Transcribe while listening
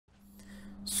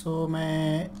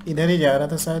मैं इधर ही जा रहा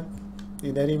था शायद,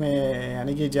 इधर ही मैं,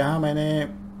 यानी कि जहाँ मैंने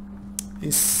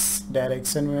इस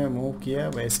डायरेक्शन में मूव किया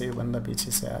वैसे ही बंदा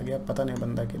पीछे से आ गया। पता नहीं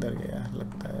बंदा किधर गया,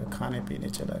 लगता है खाने पीने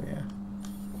चला गया।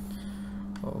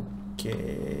 ओके,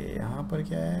 यहाँ पर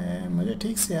क्या है मुझे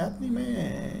ठीक से याद नहीं,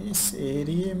 मैं इस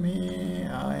एरिया में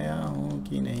आया हूँ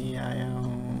कि नहीं आया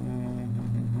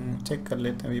हूँ। चेक कर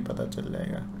लेते हैं, अभी पता चल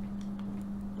जाएगा।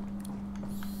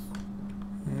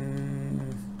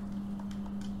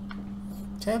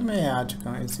 शायद मैं आ चुका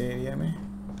हूँ इस एरिया में,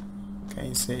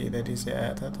 कहीं से इधर ही से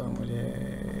आया था तो मुझे।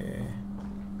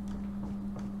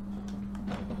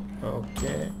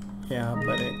 ओके, यहाँ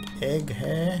पर एक एग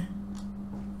है।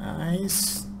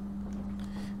 Nice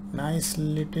nice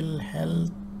little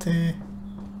health.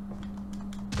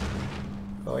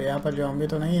 ओ यहाँ पर ज़ॉम्बी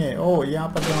तो नहीं है। ओ यहाँ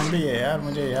पर ज़ॉम्बी है यार,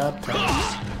 मुझे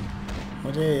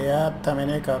याद था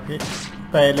मैंने काफ़ी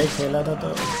पहले खेला था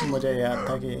तो मुझे याद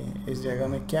था कि इस जगह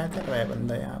में क्या कर रहा है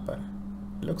बंदा यहाँ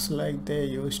पर। Looks like they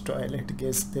use toilet,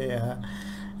 guess they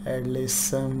at least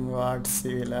some watt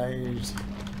civilised.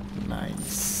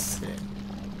 Nice.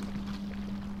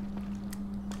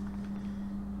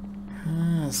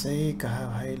 हाँ सही कहा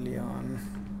भाई लियोन।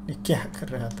 ये क्या कर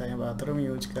रहा था, ये बाथरूम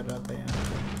यूज कर रहा था यहाँ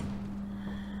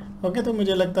पे। ओके, तो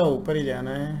मुझे लगता है ऊपर ही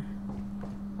जाना है।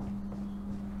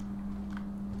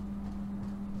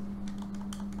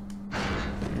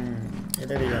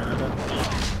 इधर ही जाना था।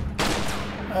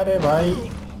 अरे भाई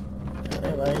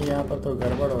यहाँ पर तो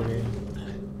गड़बड़ हो गई।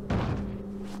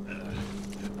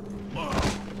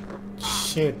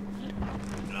 शिट।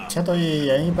 अच्छा, तो ये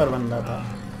यहीं पर बंदा था।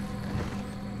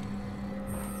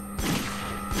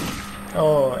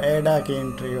 ओ, एडा की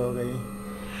एंट्री हो गई।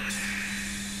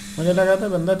 मुझे लगा था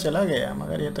बंदा चला गया,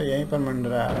 मगर ये तो यहीं पर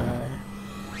मंडरा रहा है।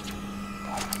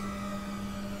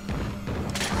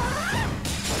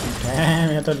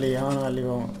 डैम, ये तो लियोन वाली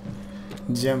वो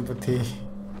जंप थी।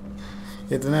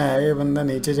 इतना हैवी बंदा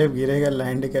नीचे जब गिरेगा,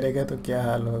 लैंड करेगा तो क्या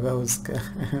हाल होगा उसका।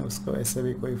 उसको ऐसे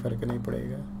भी कोई फर्क नहीं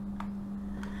पड़ेगा।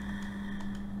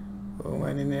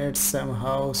 Woman in it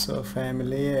somehow so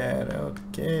familiar.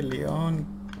 Okay, Leone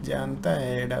जानता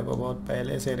है एडा को बहुत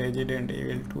पहले से, रेजिडेंट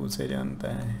इविल 2 से जानता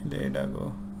है एडा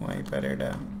को। वहीं पर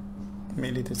एडा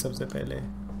मिली थी सबसे पहले।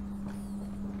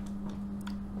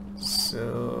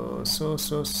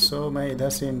 सो मैं इधर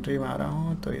से एंट्री मारा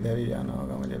हूँ तो इधर ही जाना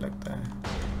होगा मुझे लगता है।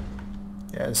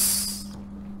 Yes,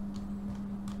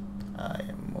 I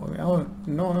am moving.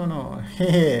 No, hey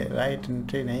right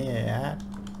entry नहीं है यार।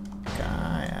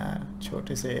 कहाँ यार,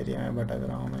 छोटे से एरिया में भटक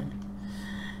रहा हूँ मैं।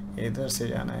 इधर से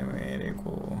जाना है मेरे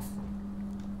को।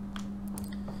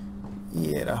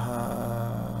 ये रहा।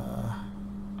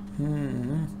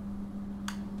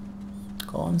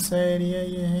 कौन सा एरिया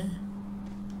ये है?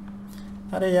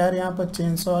 अरे यार, यहाँ पर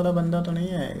चेंसो वाला बंदा तो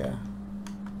नहीं आएगा?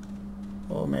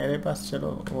 वो मेरे पास, चलो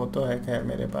वो तो है खैर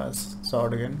मेरे पास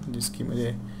शॉर्ट गन, जिसकी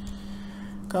मुझे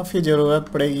काफ़ी ज़रूरत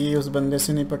पड़ेगी उस बंदे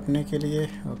से निपटने के लिए।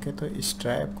 ओके, तो इस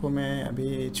ट्रैप को मैं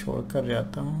अभी छोड़कर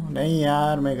जाता हूँ। नहीं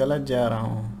यार, मैं गलत जा रहा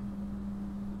हूँ।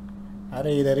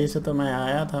 अरे इधर ही से तो मैं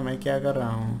आया था, मैं क्या कर रहा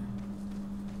हूँ?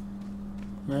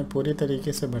 मैं पूरी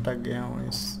तरीके से भटक गया हूँ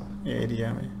इस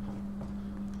एरिया में।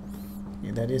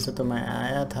 इधर ही से तो मैं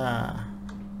आया था।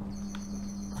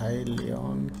 भाई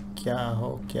लियोन,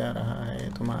 क्या रहा है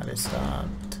तुम्हारे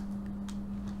साथ?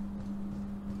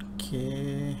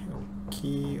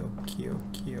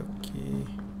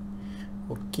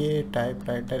 ओके,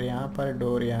 टाइपराइटर यहाँ पर,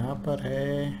 डोर यहाँ पर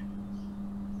है।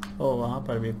 ओ, वहाँ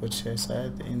पर भी कुछ है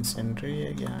शायद। इंसेंट्री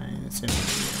है क्या?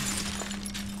 इंसेंट्री है।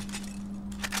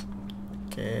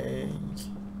 Okay,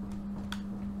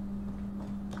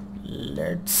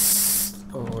 let's.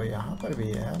 ओ, यहाँ पर भी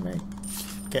है। मैं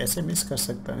कैसे मिस कर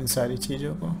सकता हूँ इन सारी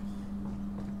चीज़ों को?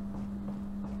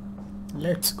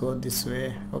 Let's go this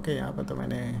way. Okay, यहाँ पर तो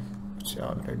मैंने कुछ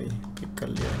ऑलरेडी पिक कर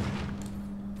लिया।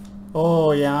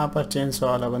 ओ, यहाँ पर चेंस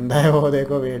वाला बंदा है, वो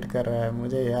देखो वेट कर रहा है।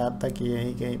 मुझे याद था कि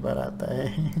यहीं कहीं पर आता है।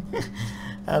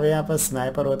 अब यहाँ पर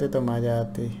स्नाइपर होते तो मज़ा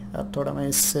आती। अब थोड़ा मैं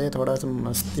इससे थोड़ा सा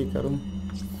मस्ती करूँ,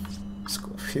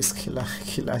 इसको फिश खिला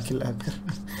कर।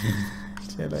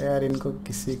 चलो यार, इनको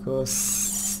किसी को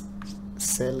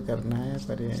सेल करना है,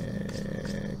 पर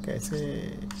ये कैसे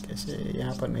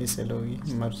यहाँ पर नहीं सेल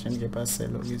होगी। मर्चेंट के पास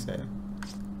सेल होगी शायद।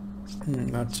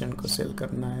 मर्चेंट को सेल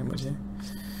करना है मुझे।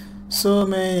 सो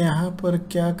मैं यहाँ पर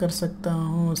क्या कर सकता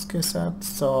हूँ? उसके साथ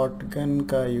शॉटगन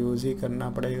का यूज़ ही करना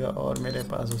पड़ेगा, और मेरे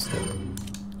पास उसके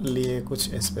लिए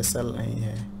कुछ स्पेशल नहीं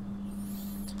है।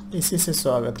 इसी से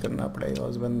स्वागत करना पड़ेगा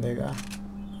उस बंदे का।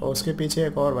 और उसके पीछे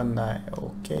एक और बंदा है।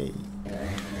 ओके,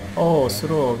 ओ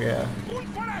शुरू हो गया।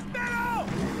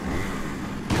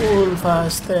 फुल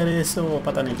फास्ट, वो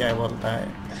पता नहीं क्या बोलता है।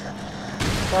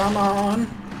 Come on.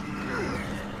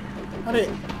 अरे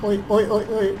ओए ओए ओए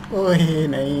ओए ओए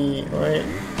नहीं, ओए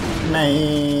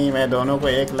नहीं, मैं दोनों को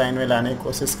एक लाइन में लाने की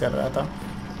कोशिश कर रहा था।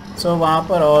 सो वहाँ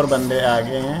पर और बंदे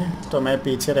आगे हैं तो मैं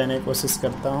पीछे रहने की कोशिश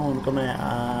करता हूँ, उनको मैं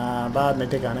बाद में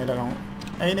ठिकाने लगाऊँ।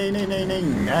 नहीं नहीं नहीं नहीं नहीं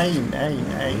नहीं नहीं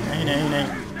नहीं नहीं नहीं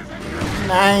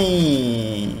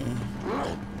नहीं,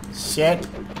 शेट।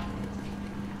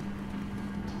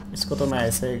 इसको तो मैं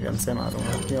ऐसे ही गन से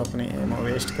मारूंगा, क्यों अपनी एमो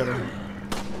वेस्ट करूँ।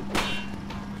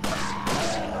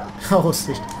 ओह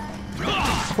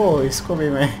शिट, ओह इसको भी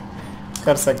मैं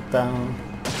कर सकता हूँ।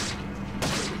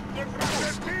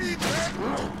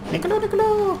 निकलो निकलो।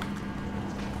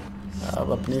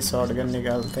 अब अपनी शॉटगन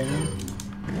निकालते हैं।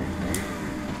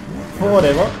 हो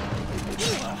देखो,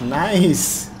 नाइस।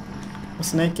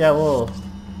 उसने क्या वो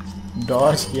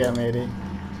डॉज किया मेरे,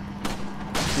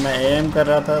 मैं एम कर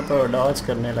रहा था तो डॉज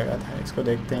करने लगा था। इसको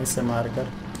देखते हैं इससे मारकर।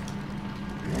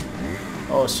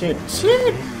 Oh shit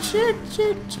shit shit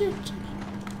shit shit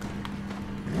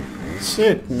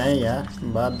shit, नहीं यार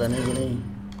बात बनेगी नहीं।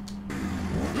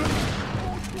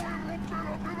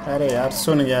 अरे यार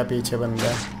सुन गया पीछे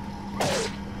बंदा,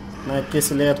 मैं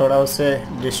किस लिए थोड़ा उससे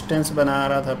डिस्टेंस बना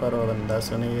रहा था, पर वो बंदा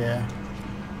सुन ही गया।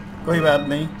 कोई बात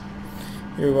नहीं।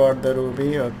 You got the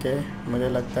Ruby, okay. मुझे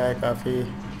लगता है काफ़ी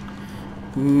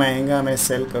महंगा मैं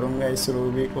सेल करूँगा इस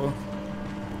रूबी को।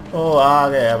 ओ आ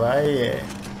गया भाई, ये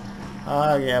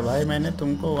आ गया भाई। मैंने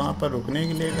तुमको वहाँ पर रुकने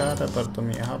के लिए कहा था, पर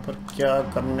तुम यहाँ पर क्या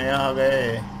करने आ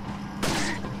गए।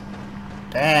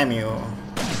 Damn you.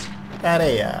 अरे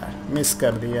यार मिस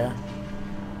कर दिया,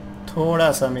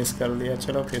 थोड़ा सा मिस कर दिया।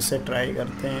 चलो फिर से ट्राई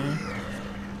करते हैं।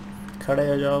 खड़े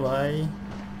हो जाओ भाई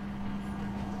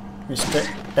मिस्टर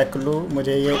टकलू।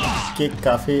 मुझे ये किक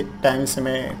काफ़ी टाइम से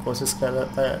मैं कोशिश कर रहा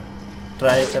था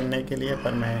ट्राई करने के लिए,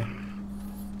 पर मैं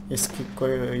इस किक को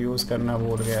यूज़ करना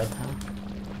भूल गया था।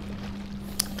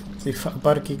 सिर्फ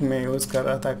अपर किक में यूज़ कर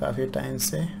रहा था काफ़ी टाइम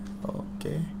से।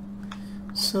 ओके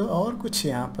सो और कुछ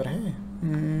यहाँ पर है?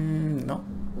 नो,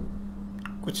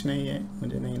 कुछ नहीं है,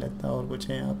 मुझे नहीं लगता और कुछ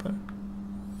है यहाँ पर।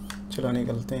 चलो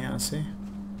निकलते हैं यहाँ से,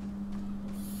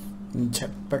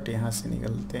 झटपट यहाँ से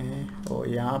निकलते हैं। ओ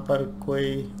यहाँ पर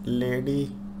कोई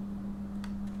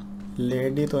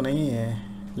लेडी तो नहीं है,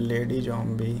 लेडी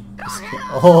जॉम्बी।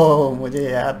 ओह मुझे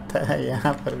याद था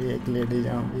यहाँ पर भी एक लेडी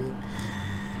जॉम्बी।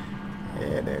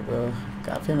 ये देखो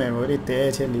काफ़ी मेमोरी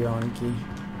तेज है लियोन की।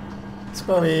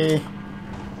 इसको भी,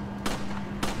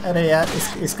 अरे यार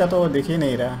इसका तो दिख ही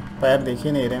नहीं रहा, पैर दिख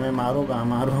ही नहीं रहे। मैं मारूँ कहाँ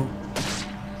मारूँ।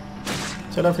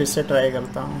 चलो फिर से ट्राई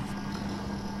करता हूँ।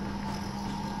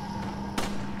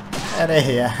 अरे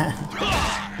यार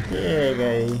ये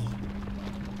गई।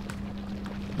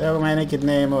 देखो मैंने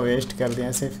कितने एमो वेस्ट कर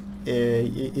दिया सिर्फ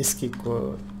इस किक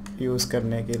को यूज़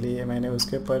करने के लिए। मैंने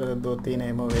उसके पर 2-3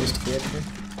 एमो वेस्ट किए थे,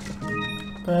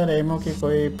 पर एमो की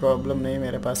कोई प्रॉब्लम नहीं,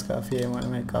 मेरे पास काफ़ी एमो है।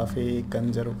 मैं काफ़ी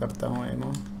कंजर्व करता हूँ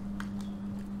एमो,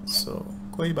 सो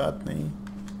कोई बात नहीं,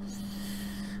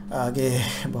 आगे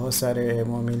बहुत सारे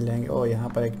एमो मिल जाएंगे। ओ यहाँ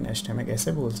पर एक नेस्ट है, मैं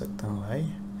कैसे भूल सकता हूँ भाई,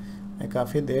 मैं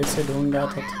काफ़ी देर से ढूंढ रहा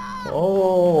था।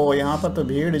 ओ यहाँ पर तो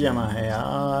भीड़ जमा है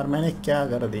यार, मैंने क्या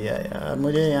कर दिया यार।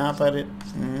 मुझे यहाँ पर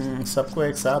सबको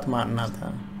एक साथ मारना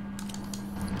था।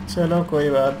 चलो कोई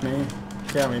बात नहीं।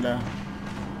 क्या मिला?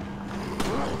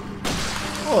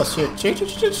 Oh shit shit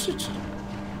shit shit.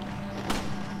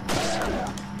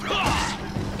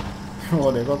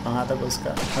 वो देखो कहाँ तक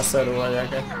उसका असर हुआ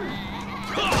जाकर।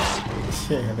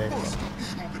 ये देखो,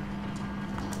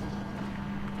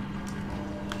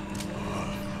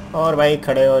 और भाई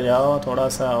खड़े हो जाओ, थोड़ा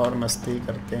सा और मस्ती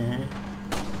करते हैं।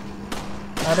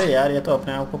 अरे यार ये तो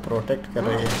अपने आप को प्रोटेक्ट कर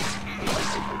रही है।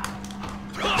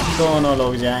 दोनों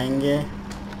लोग जाएंगे।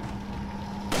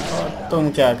 और तुम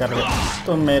क्या कर रहे हो?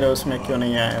 तुम मेरे उसमें क्यों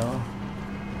नहीं आए हो?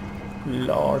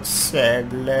 Lord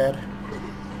Sadler,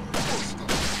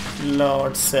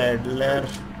 Lord Sadler.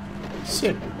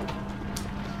 Shit,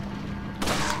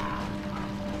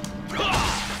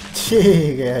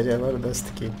 ठीक है,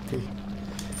 ज़बरदस्त किक थी।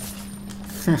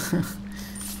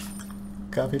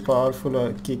 काफ़ी पावरफुल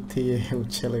किक थी ये,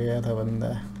 उछल गया था बंदा।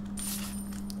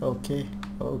 ओके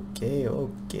ओके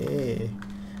ओके,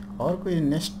 और कोई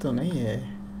नेस्ट तो नहीं है?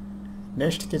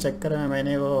 नेस्ट के चक्कर में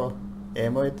मैंने वो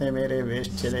एमो इतने मेरे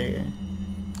वेस्ट चले गए,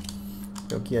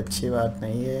 जो कि अच्छी बात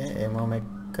नहीं है। एमो में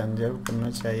कंजर्व करना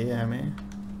चाहिए हमें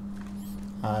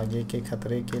आगे के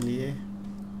खतरे के लिए।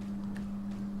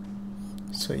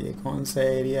 सो ये कौन सा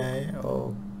एरिया है?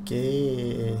 ओके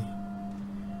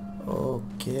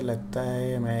ओके, लगता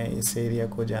है मैं इस एरिया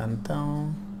को जानता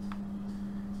हूँ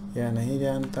या नहीं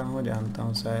जानता हूँ, जानता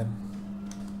हूँ शायद।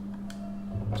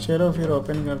 चलो फिर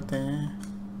ओपन करते हैं।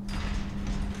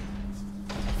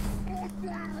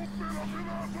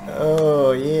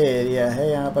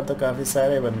 यहाँ पर तो काफ़ी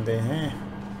सारे बंदे हैं।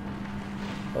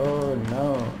 Oh no,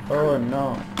 oh no,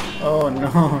 oh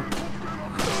no.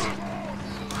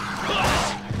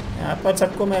 यहाँ पर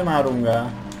सबको मैं मारूंगा,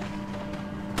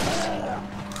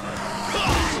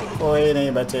 कोई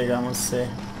नहीं बचेगा मुझसे।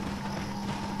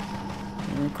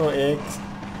 इनको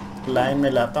एक लाइन में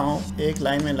लाता हूँ, एक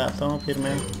लाइन में लाता हूँ, फिर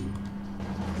मैं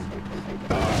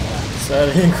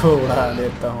सभी को उड़ा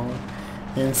देता हूँ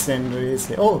इंसेंडरी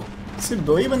से। ओह, सिर्फ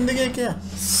 2 ही बंदे गए क्या?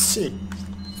 शिट।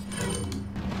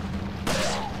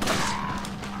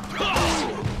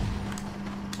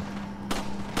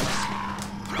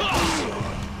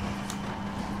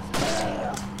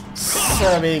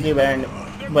 सभी की band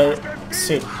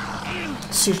shit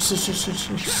shit shit shit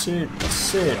shit shit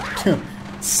shit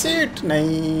shit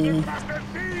नहीं।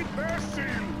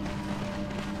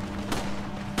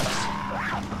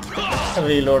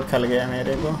 रीलोड खल गया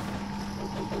मेरे को।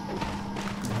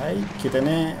 भाई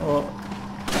कितने वो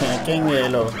फेंकेंगे ये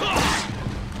लोग।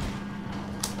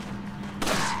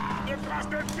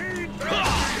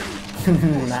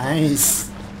 Nice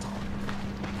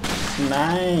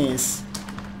nice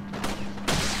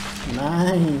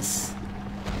nice.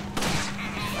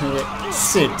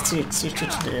 Shit shit shit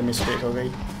shit, ये मिस्टेक हो गई।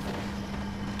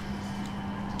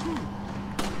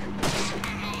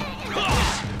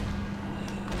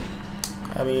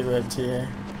 अभी बची है,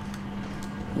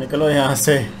 निकलो यहाँ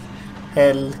से।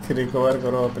 हेल्थ रिकवर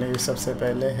करो अपनी सबसे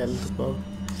पहले, हेल्थ को।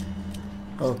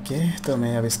 ओके, तो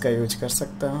मैं अब इसका यूज कर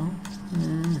सकता हूँ।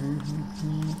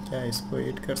 क्या इसको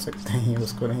ईट कर सकते हैं?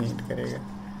 उसको नहीं ईट करेगा।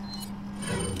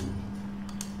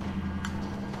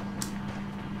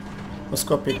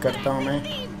 उसको पिक करता हूँ मैं,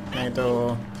 नहीं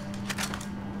तो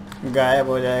गायब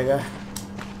हो जाएगा।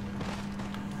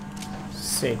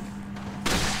 से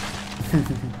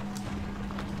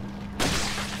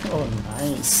ओह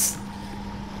नाइस,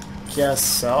 क्या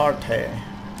शॉट है,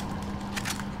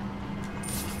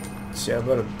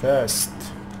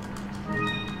 जबरदस्त।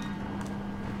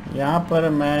 यहाँ पर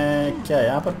मैं क्या,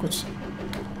 यहाँ पर कुछ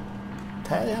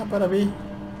था? यहाँ पर अभी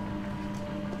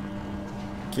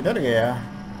किधर गया?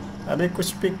 अभी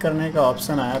कुछ पिक करने का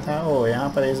ऑप्शन आया था। ओ, यहाँ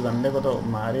पर इस बंदे को तो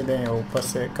मार ही दें। ऊपर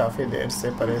से काफ़ी देर से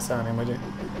परेशान है मुझे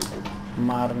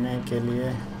मारने के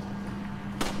लिए।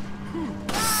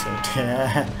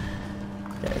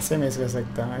 कैसे मिस कर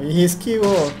सकता हूँ? इसकी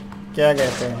वो क्या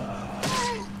कहते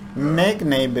हैं, नेक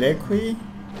नहीं ब्रेक हुई।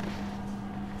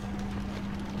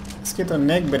 इसकी तो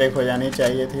नेक ब्रेक हो जानी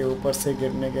चाहिए थी ऊपर से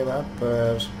गिरने के बाद,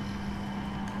 पर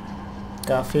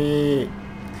काफ़ी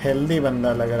हेल्दी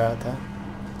बंदा लग रहा था।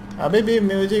 अभी भी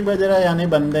म्यूजिक बज रहा है, यानी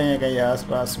बंदे हैं कहीं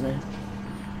आसपास में।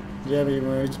 जब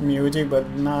म्यूजिक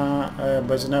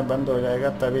बजना बंद हो जाएगा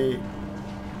तभी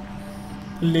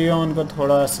लियोन को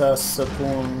थोड़ा सा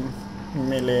सुकून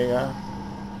मिलेगा।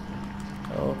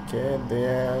 Okay,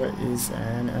 there is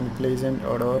an unpleasant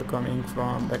odor coming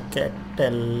from the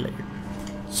kettle. It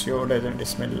sure doesn't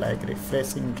smell like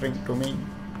refreshing drink to me.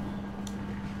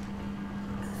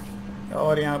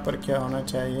 और यहाँ पर क्या होना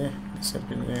चाहिए?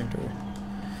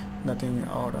 Nothing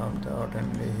out of the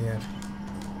ordinary here.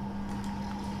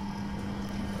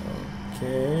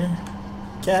 Okay,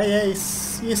 क्या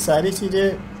ये सारी चीज़ें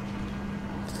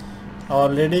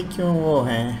ऑलरेडी क्यों वो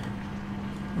हैं?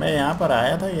 मैं यहाँ पर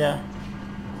आया था क्या?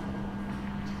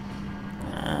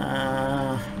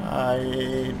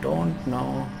 I don't know.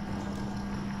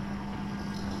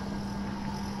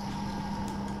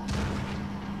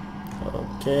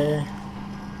 ओके,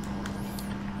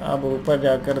 अब ऊपर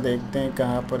जाकर देखते हैं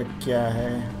कहाँ पर क्या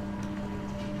है।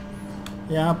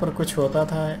 यहाँ पर कुछ होता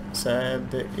था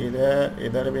शायद,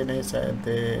 इधर भी नहीं, शायद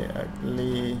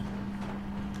अगली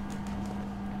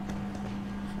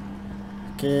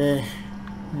के।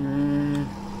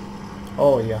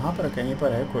 ओ, यहाँ पर कहीं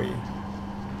पर है कोई,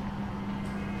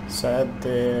 शायद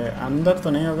अंदर तो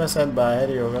नहीं होगा, शायद बाहर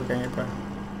ही होगा कहीं पर।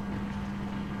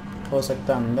 हो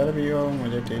सकता अंदर भी हो,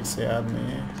 मुझे ठीक से याद नहीं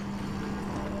है।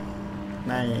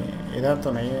 नहीं, इधर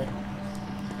तो नहीं है।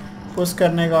 पुश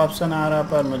करने का ऑप्शन आ रहा,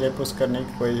 पर मुझे पुश करने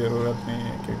की कोई ज़रूरत नहीं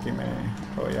है क्योंकि मैं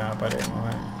तो यहाँ पर है।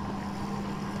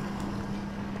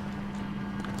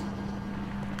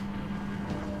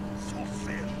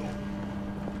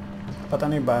 पता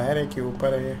नहीं बाहर है कि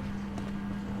ऊपर है।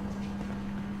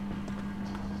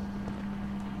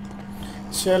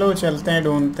 चलो चलते हैं,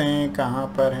 ढूंढते हैं कहाँ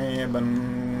पर है ये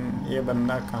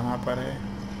बंदा कहाँ पर है।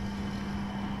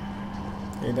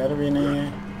 इधर भी नहीं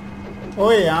है।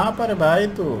 ओए, यहाँ पर भाई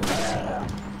तू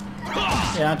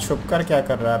यहाँ छुप कर क्या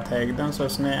कर रहा था? एकदम से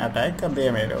उसने अटैक कर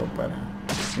दिया मेरे ऊपर।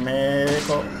 मेरे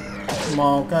को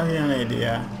मौका ही नहीं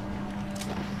दिया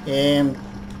एम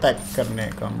तक करने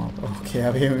का मौका। ओके,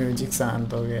 अभी म्यूजिक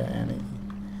शांत हो गया है, नहीं?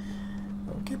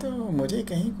 ओके, ओके, तो मुझे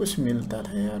कहीं कुछ मिलता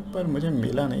था यार, पर मुझे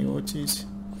मिला नहीं वो चीज़।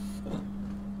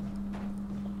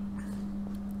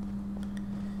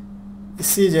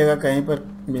 इसी जगह कहीं पर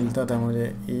मिलता था मुझे,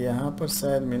 यहाँ पर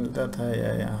शायद मिलता था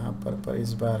या यहाँ पर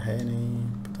इस बार है नहीं,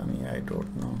 पता नहीं, I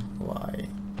don't know why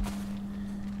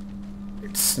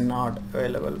it's not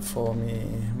available for me.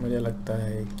 मुझे लगता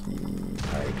है कि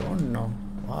I don't know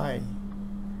why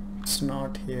it's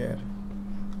not here,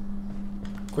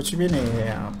 कुछ भी नहीं है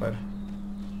यहाँ पर।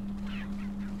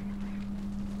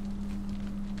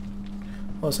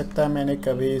 हो सकता है मैंने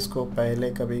कभी इसको पहले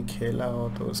कभी खेला हो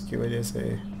तो उसकी वजह से,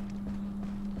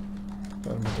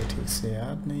 पर मुझे ठीक से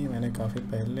याद नहीं। मैंने काफ़ी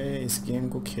पहले इस गेम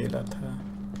को खेला था,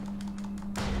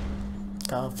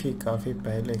 काफ़ी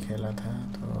पहले खेला था,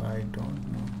 तो आई डोंट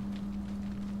नो।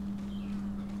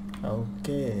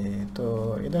 ओके,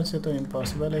 तो इधर से तो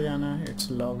इम्पॉसिबल है जाना।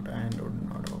 It's locked and would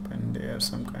not open, there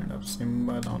some kind of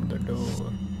symbol on the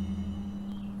door.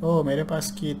 ओह, मेरे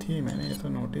पास की थी, मैंने ये तो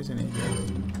नोटिस ही नहीं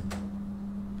किया।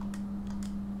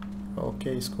 ओके,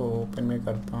 इसको ओपन में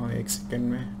करता हूँ 1 सेकेंड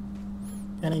में,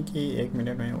 यानी कि 1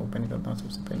 मिनट में ओपन करता हूँ।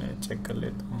 सबसे पहले चेक कर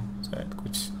लेता हूँ, शायद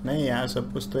कुछ नहीं यार,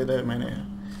 सब कुछ तो इधर मैंने,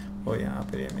 ओ यहाँ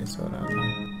पर ये मिस हो रहा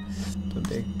था, तो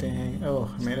देखते हैं।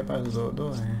 ओह, मेरे पास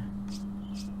 2 हैं।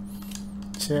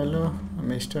 चलो,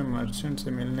 मिस्टर मर्चेंट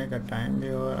से मिलने का टाइम भी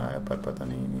हो रहा है, पर पता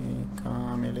नहीं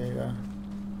कहाँ मिलेगा।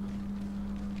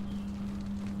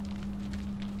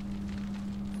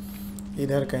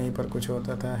 इधर कहीं पर कुछ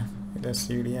होता था, इधर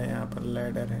सीढ़ियाँ, यहाँ पर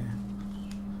लैडर है।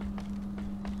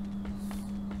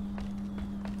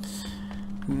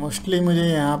 मोस्टली मुझे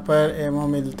यहाँ पर एमओ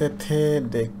मिलते थे,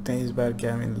 देखते हैं इस बार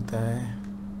क्या मिलता है।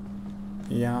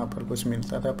 यहाँ पर कुछ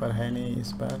मिलता था पर है नहीं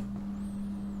इस बार,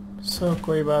 सो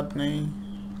कोई बात नहीं।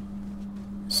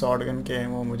 शॉटगन के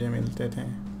एमओ मुझे मिलते थे।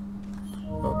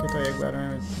 ओके, तो एक बार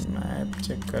मैं मैप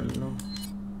चेक कर लूँ,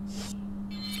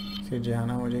 फिर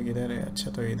जाना मुझे किधर है।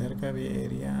 अच्छा, तो इधर का भी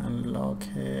एरिया अनलॉक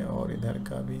है और इधर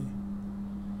का भी,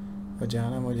 और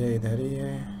जाना मुझे इधर ही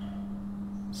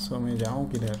है। सो मैं जाऊँ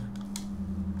किधर,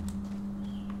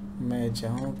 मैं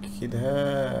जाऊँ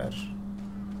किधर?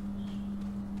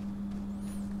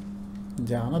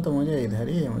 जाना तो मुझे इधर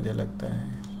ही है, मुझे लगता है।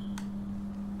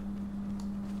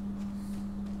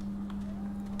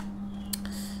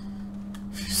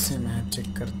 फिर से मैप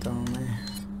चेक करता हूँ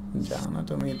मैं। जाना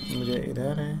तो मुझे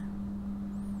इधर है,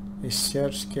 इस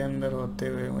चर्च के अंदर होते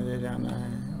हुए मुझे जाना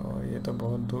है, और ये तो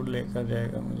बहुत दूर लेकर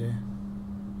जाएगा मुझे।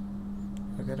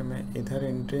 अगर मैं इधर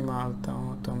एंट्री मारता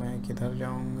हूँ तो मैं किधर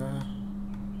जाऊँगा?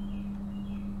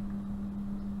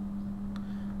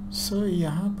 सो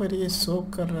यहाँ पर ये शो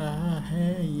कर रहा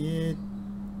है, ये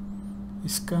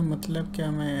इसका मतलब क्या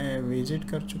मैं विजिट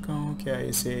कर चुका हूँ क्या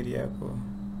इस एरिया को?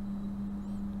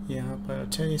 यहाँ पर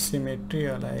अच्छा, ये सिमेट्री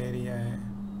वाला एरिया है।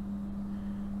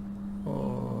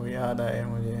 ओ, याद आया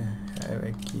मुझे,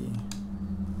 है की।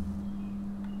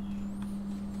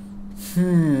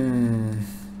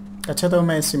 अच्छा, तो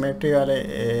मैं सिमेट्री वाले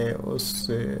उस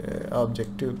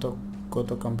ऑब्जेक्टिव को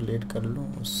तो कंप्लीट कर लूँ।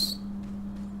 उस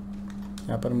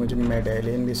यहाँ पर मुझे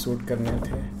मेडेलियन भी शूट करने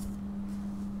थे।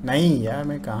 नहीं यार,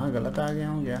 मैं कहाँ गलत आ गया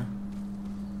हूँ क्या?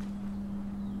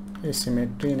 ये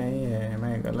सिमेट्री नहीं है,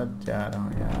 मैं गलत जा रहा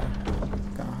हूँ यार,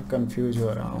 कहाँ कंफ्यूज हो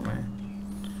रहा हूँ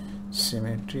मैं।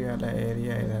 सिमेट्री वाला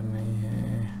एरिया इधर नहीं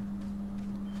है।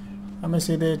 अब मैं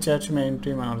सीधे चर्च में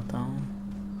एंट्री मारता हूँ।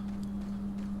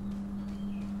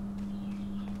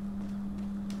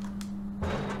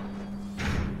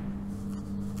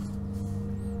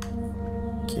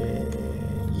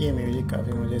 ये म्यूजिक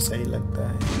काफ़ी मुझे सही लगता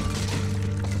है।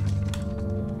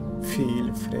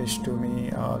 Feel fresh to me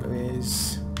always.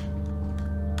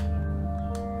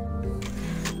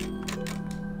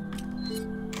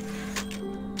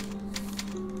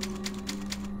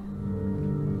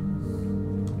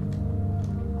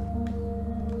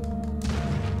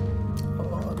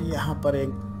 और यहाँ पर एक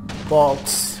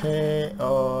बॉक्स है,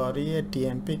 और ये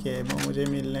टीएमपी के वो मुझे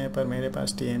मिलने हैं, पर मेरे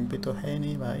पास टीएमपी तो है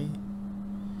नहीं भाई।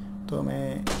 तो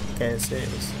मैं कैसे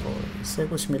इससे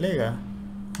कुछ मिलेगा?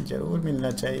 ज़रूर मिलना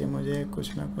चाहिए मुझे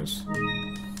कुछ ना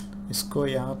कुछ। इसको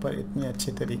यहाँ पर इतनी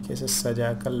अच्छी तरीके से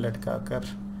सजा कर लटका कर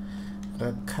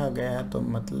रखा गया, तो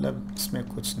मतलब इसमें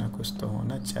कुछ ना कुछ तो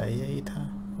होना चाहिए ही था।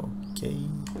 Okay,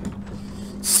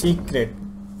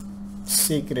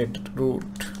 secret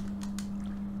root.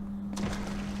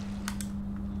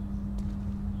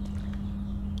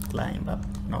 Climb up,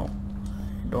 no,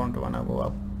 I don't वांना go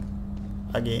up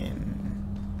again.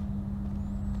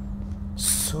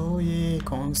 सो ये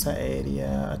कौन सा एरिया?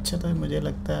 अच्छा, तो मुझे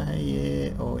लगता है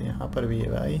ये, ओ यहाँ पर भी है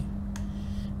भाई,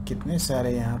 कितने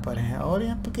सारे यहाँ पर हैं। और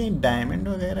यहाँ पर कहीं डायमंड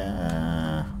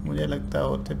वगैरह मुझे लगता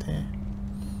होते थे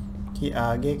कि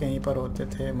आगे कहीं पर होते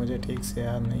थे, मुझे ठीक से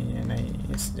याद नहीं है।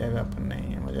 नहीं, इस जगह पर नहीं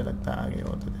है, मुझे लगता है आगे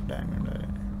होते थे डायमंड वाले।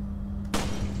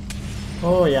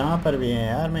 ओ यहाँ पर भी है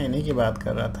यार, मैं इन्हीं की बात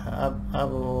कर रहा था।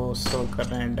 अब वो शो कर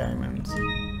रहे हैं डायमंड्स।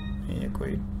 ये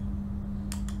कोई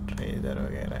ट्रेजर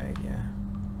वगैरह है क्या?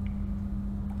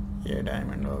 ये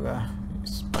डायमंड होगा।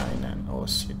 स्पाइनल, ओ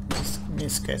शिट,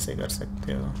 मिस कैसे कर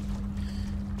सकते हो?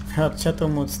 अच्छा, तो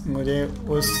मुझे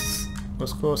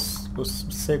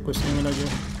उससे कुछ नहीं मिला जो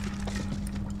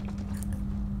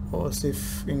वो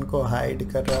सिर्फ इनको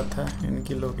हाइड कर रहा था,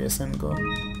 इनकी लोकेशन को।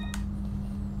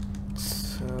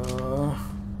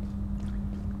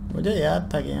 मुझे याद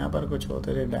था कि यहाँ पर कुछ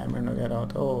होते थे, डायमंड वगैरह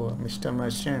होता। ओ मिस्टर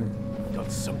मर्चेंट।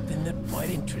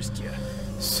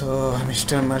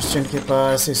 मिस्टर मर्चेंट के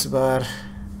पास इस बार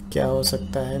क्या हो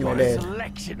सकता है? मेरे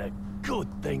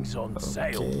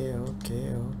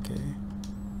ओके।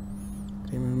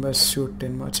 Remember shoot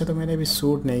 10। अच्छा, तो मैंने अभी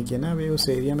शूट नहीं किया ना, अभी उस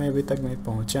एरिया में अभी तक मैं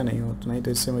पहुंचा नहीं हूँ, तो नहीं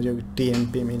तो इससे मुझे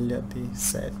टीएमपी मिल जाती।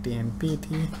 शायद टीएमपी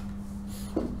थी।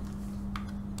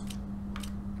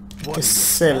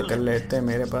 सेल कर लेते हैं,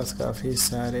 मेरे पास काफ़ी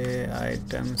सारे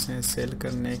आइटम्स हैं सेल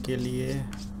करने के लिए।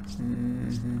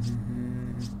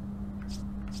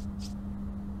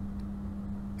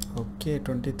 Okay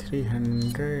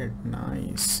 2300,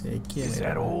 nice. एक ही है।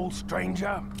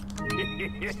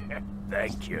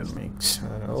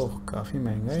 मिक्सर, ओह काफ़ी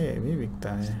महंगा है, ये भी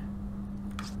बिकता है।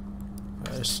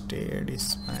 फर्स्ट एड,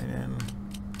 स्पाइनल,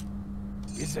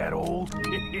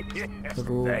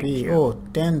 रूबी, ओह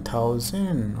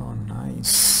 10,000, ओह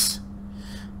नाइस।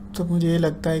 तो मुझे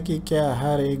लगता है कि क्या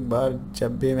हर एक बार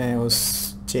जब भी मैं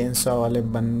उस चेनसॉ वाले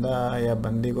बंदा या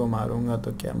बंदी को मारूंगा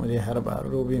तो क्या मुझे हर बार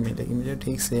रूबी मिलेगी? मुझे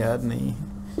ठीक से याद नहीं है।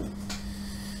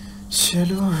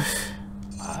 चलो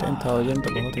 10,000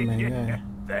 तो बहुत ही महंगा है।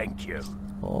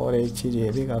 और एक चीज़ ये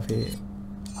भी काफ़ी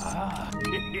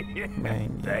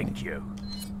महंगी है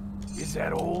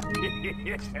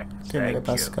कि मेरे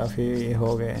पास काफ़ी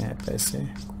हो गए हैं पैसे,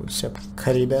 कुछ सब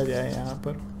खरीदा जाए यहाँ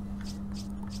पर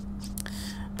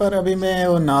अभी मैं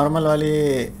वो नॉर्मल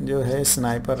वाली जो है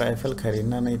स्नाइपर राइफ़ल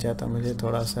ख़रीदना नहीं चाहता। मुझे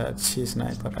थोड़ा सा अच्छी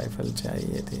स्नाइपर राइफ़ल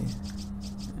चाहिए थी।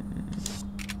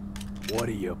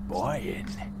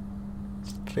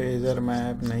 ट्रेजर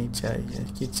मैप नहीं चाहिए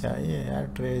कि चाहिए यार?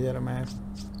 ट्रेजर मैप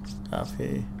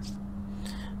काफ़ी।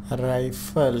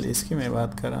 राइफ़ल, इसकी मैं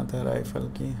बात कर रहा था, राइफ़ल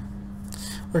की।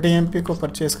 और टीएमपी को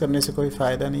परचेज़ करने से कोई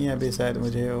फ़ायदा नहीं है अभी। शायद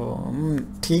मुझे वो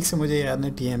ठीक से मुझे याद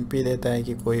नहीं, टीएमपी देता है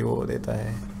कि कोई वो देता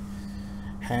है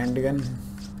हैंडगन।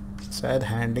 शायद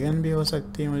हैंडगन भी हो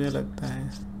सकती है, मुझे लगता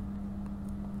है।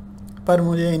 पर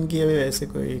मुझे इनकी अभी वैसे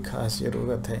कोई ख़ास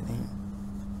ज़रूरत है नहीं।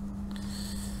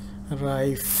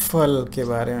 राइफ़ल के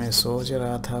बारे में सोच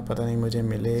रहा था, पता नहीं मुझे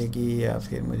मिलेगी या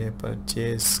फिर मुझे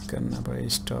परचेज़ करना पड़े।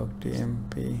 Stock,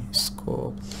 TMP,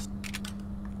 scope,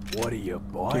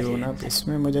 tune up,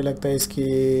 इसमें मुझे लगता है इसकी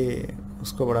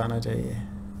उसको बढ़ाना चाहिए।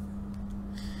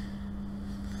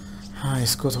 हाँ,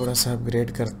 इसको थोड़ा सा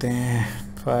अपग्रेड करते हैं।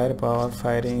 Fire power,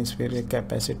 firing speed,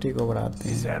 capacity को बढ़ाते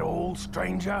हैं।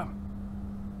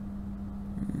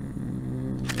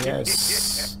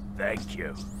 Yes,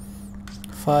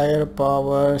 fire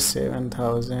power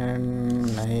 7000।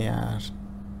 नहीं यार,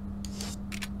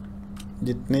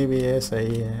 जितनी भी है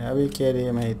सही है। अभी के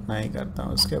लिए मैं इतना ही करता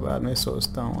हूँ, उसके बाद में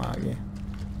सोचता हूँ आगे।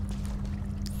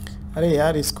 अरे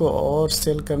यार, इसको और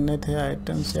सेल करने थे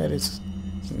आइटम्स यार।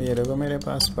 ये देखो मेरे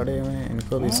पास पड़े हुए हैं,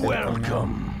 इनको भी सेल करना है।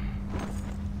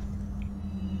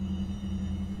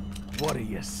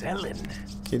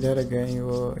 किधर गई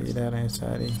वो? इधर हैं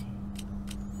सारी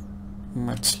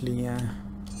मछलियाँ।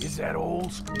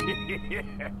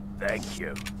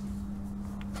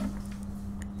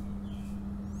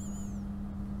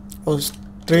 उस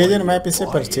ट्रेजर मैप इसे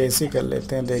परचेज ही कर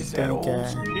लेते हैं, देखते हैं क्या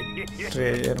है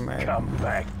ट्रेजर मैप।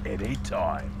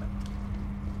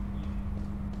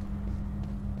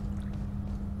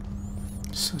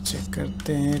 सो चेक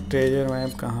करते हैं ट्रेजर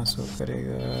मैप कहाँ शो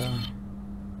करेगा।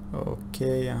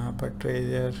 ओके, यहाँ पर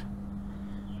ट्रेजर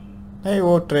नहीं,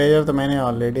 वो ट्रेजर तो मैंने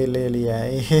ऑलरेडी ले लिया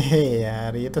है।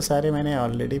 यार, ये तो सारे मैंने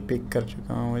ऑलरेडी पिक कर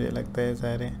चुका हूँ, मुझे लगता है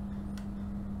सारे।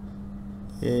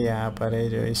 ये यहाँ पर है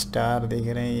जो स्टार दिख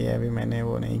रहे हैं, ये अभी मैंने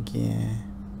वो नहीं किए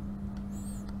हैं।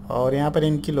 और यहाँ पर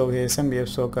इनकी लोकेशन भी अब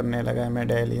शो करने लगा है,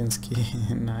 मेडेलियंस की।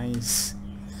 नाइस।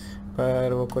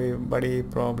 पर वो कोई बड़ी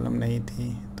प्रॉब्लम नहीं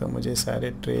थी, तो मुझे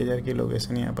सारे ट्रेजर की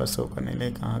लोकेशन यहाँ पर शो करने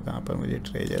लगे, कहाँ कहाँ पर मुझे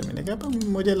ट्रेजर मिलेगा। तो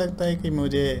मुझे लगता है कि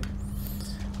मुझे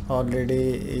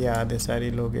ऑलरेडी याद है सारी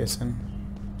लोकेशन।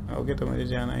 ओके, तो मुझे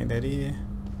जाना इधर ही है।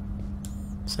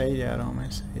 सही जा रहा हूँ मैं,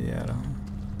 सही जा रहा हूँ।